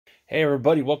Hey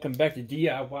everybody, welcome back to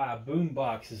DIY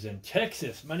Boomboxes in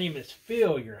Texas. My name is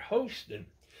Phil, your host, and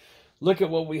look at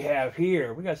what we have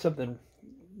here. We got something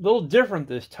a little different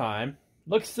this time.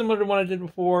 Looks similar to what I did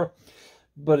before,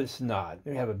 but it's not.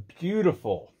 We have a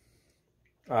beautiful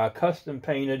custom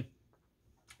painted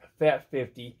Fat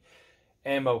 50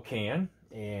 ammo can,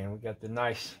 and we got the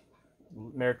nice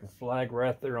American flag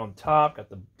right there on top. Got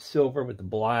the silver with the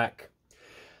black.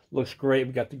 Looks great.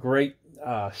 We got the great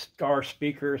Star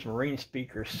speakers, Marine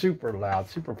speakers, super loud,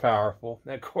 super powerful.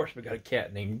 And of course, we got a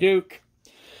cat named Duke.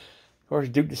 Of course,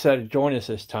 Duke decided to join us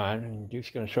this time, and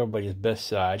Duke's going to show everybody his best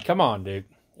side. Come on, Duke.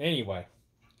 Anyway,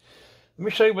 let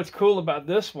me show you what's cool about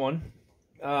this one.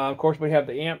 Of course, we have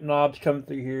the amp knobs coming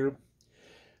through here.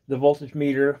 The voltage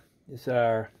meter is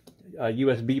our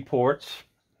USB ports.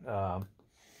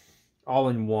 All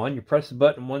in one. You press the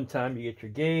button one time, you get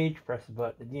your gauge. Press the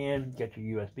button again, get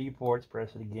your USB ports.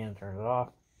 Press it again, turn it off.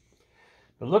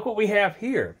 But look what we have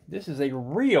here. This is a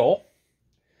real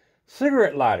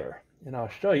cigarette lighter, and I'll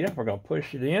show you. We're going to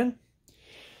push it in.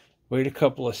 Wait a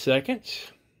couple of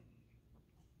seconds,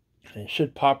 and it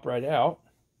should pop right out.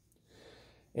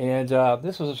 And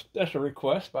this was a special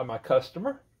request by my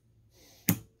customer.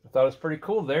 I thought it was pretty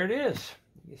cool. There it is.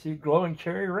 You see glowing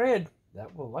cherry red.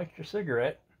 That will light your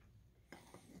cigarette.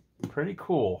 Pretty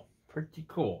cool. Pretty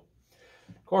cool.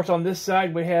 Of course, on this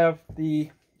side, we have the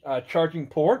charging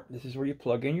port. This is where you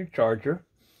plug in your charger.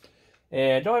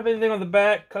 And don't have anything on the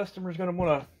back. Customer's going to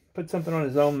want to put something on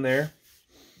his own there.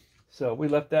 So we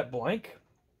left that blank.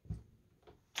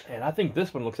 And I think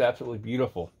this one looks absolutely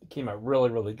beautiful. It came out really,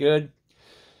 really good.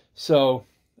 So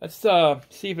let's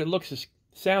see if it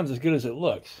sounds as good as it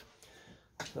looks.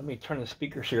 Let me turn the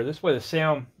speakers here. This way the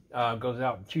sound goes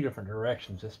out in two different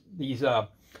directions. These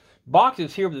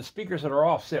boxes here with the speakers that are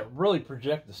offset really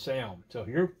project the sound. So if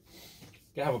you're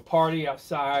gonna have a party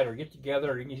outside or get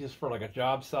together, or you can use this for like a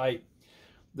job site,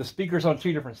 the speakers on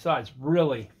two different sides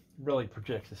really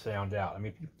projects the sound out. I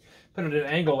mean, if you put it at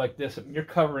an angle like this, you're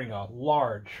covering a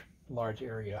large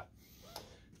area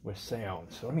with sound.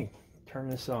 So let me turn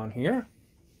this on here.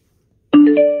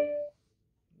 Let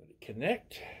it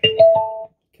connect.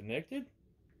 Connected.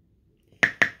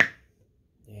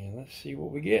 And let's see what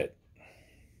we get.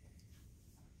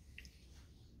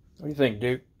 What do you think,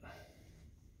 Duke?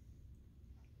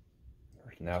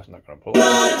 Now it's not going to pull.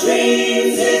 My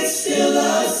dreams, it's still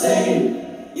the same.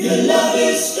 Your love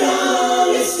is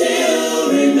strong, it still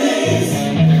remains.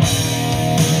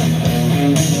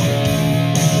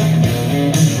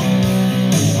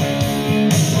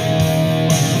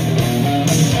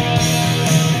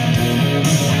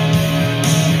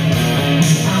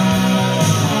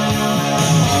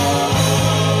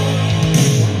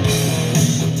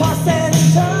 Toss and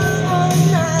turn all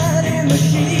night in the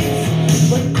sheets,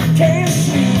 but I can't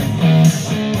sleep.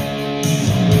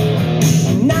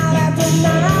 Night after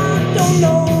night, don't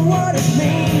know what it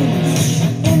means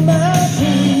in my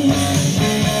dreams.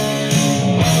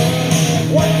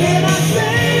 What can I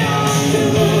say or do?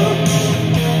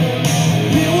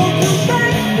 You won't come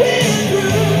back with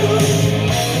through.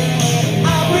 I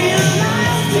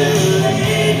realize too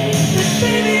late that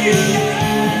baby you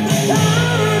got the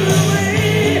time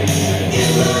away. In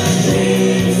my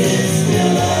dreams, it's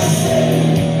still the same.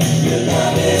 Your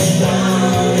love is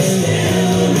strong, it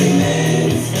still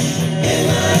remains. In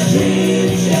my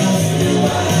dreams, you're still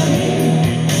by me,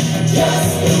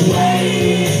 just the way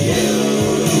it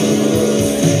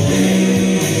used to be.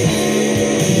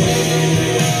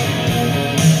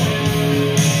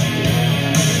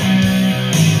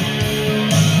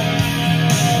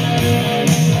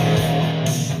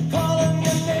 Calling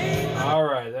your name. All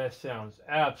right, that sounds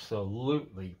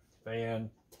absolutely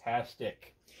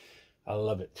fantastic. I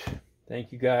love it.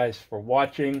 Thank you guys for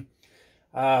watching.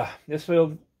 This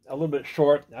video a little bit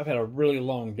short. I've had a really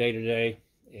long day today,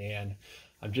 and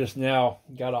I've just now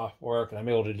got off work, and I'm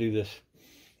able to do this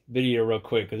video real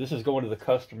quick because this is going to the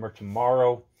customer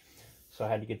tomorrow, so I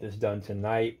had to get this done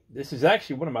tonight. This is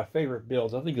actually one of my favorite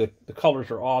builds. I think the colors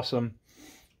are awesome.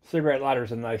 Cigarette lighter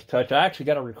is a nice touch. I actually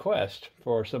got a request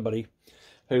for somebody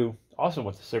who also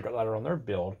wants a cigarette lighter on their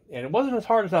build, and it wasn't as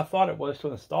hard as I thought it was to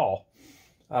install.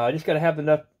 I just got to have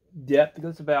enough depth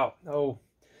because it's about,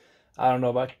 I don't know,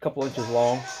 about a couple inches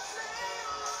long.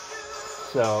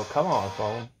 So come on,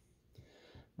 phone.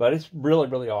 But it's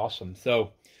really awesome.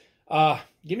 So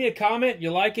give me a comment.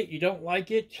 You like it, you don't like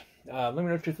it. Let me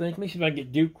know what you think. Let me see if I can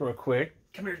get Duke real quick.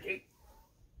 Come here, Duke.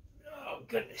 Oh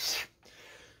goodness,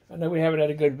 I know we haven't had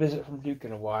a good visit from Duke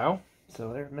in a while.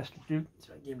 So there's Mr. Duke.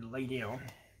 So I give him to lay down.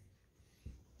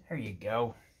 There you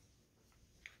go.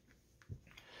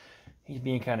 He's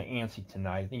being kind of antsy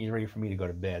tonight. I think he's ready for me to go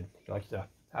to bed. He likes to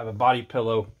I have a body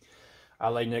pillow I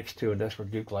lay next to, and that's where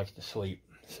Duke likes to sleep.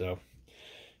 So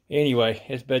anyway,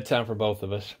 it's bedtime for both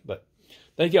of us. But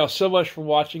thank y'all so much for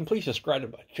watching. Please subscribe to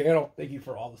my channel. Thank you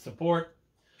for all the support.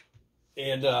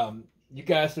 And you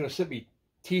guys are going to send me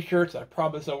t-shirts. I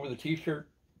promise over the t-shirt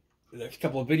the next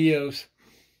couple of videos.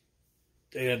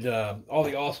 And all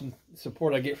the awesome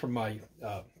support I get from my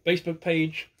Facebook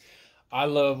page. I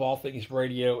love all things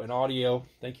radio and audio.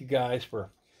 Thank you guys for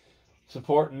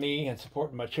supporting me and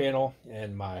supporting my channel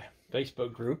and my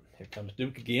Facebook group. Here comes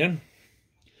Duke again.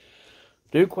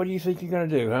 Duke, what do you think you're going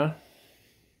to do, huh?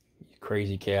 You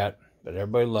crazy cat. But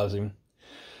everybody loves him.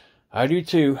 I do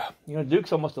too. You know,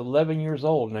 Duke's almost 11 years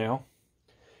old now.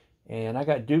 And I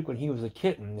got Duke when he was a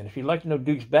kitten. And if you'd like to know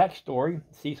Duke's backstory,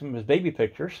 see some of his baby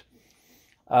pictures,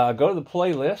 go to the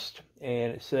playlist.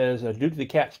 And it says Duke the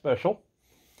Cat Special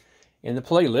in the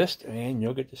playlist. And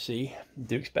you'll get to see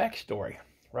Duke's backstory.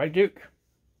 Right, Duke?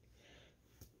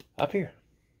 Up here.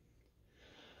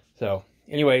 So,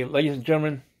 anyway, ladies and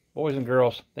gentlemen, boys and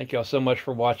girls, thank you all so much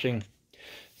for watching.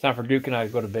 It's time for Duke and I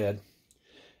to go to bed.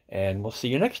 And we'll see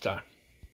you next time.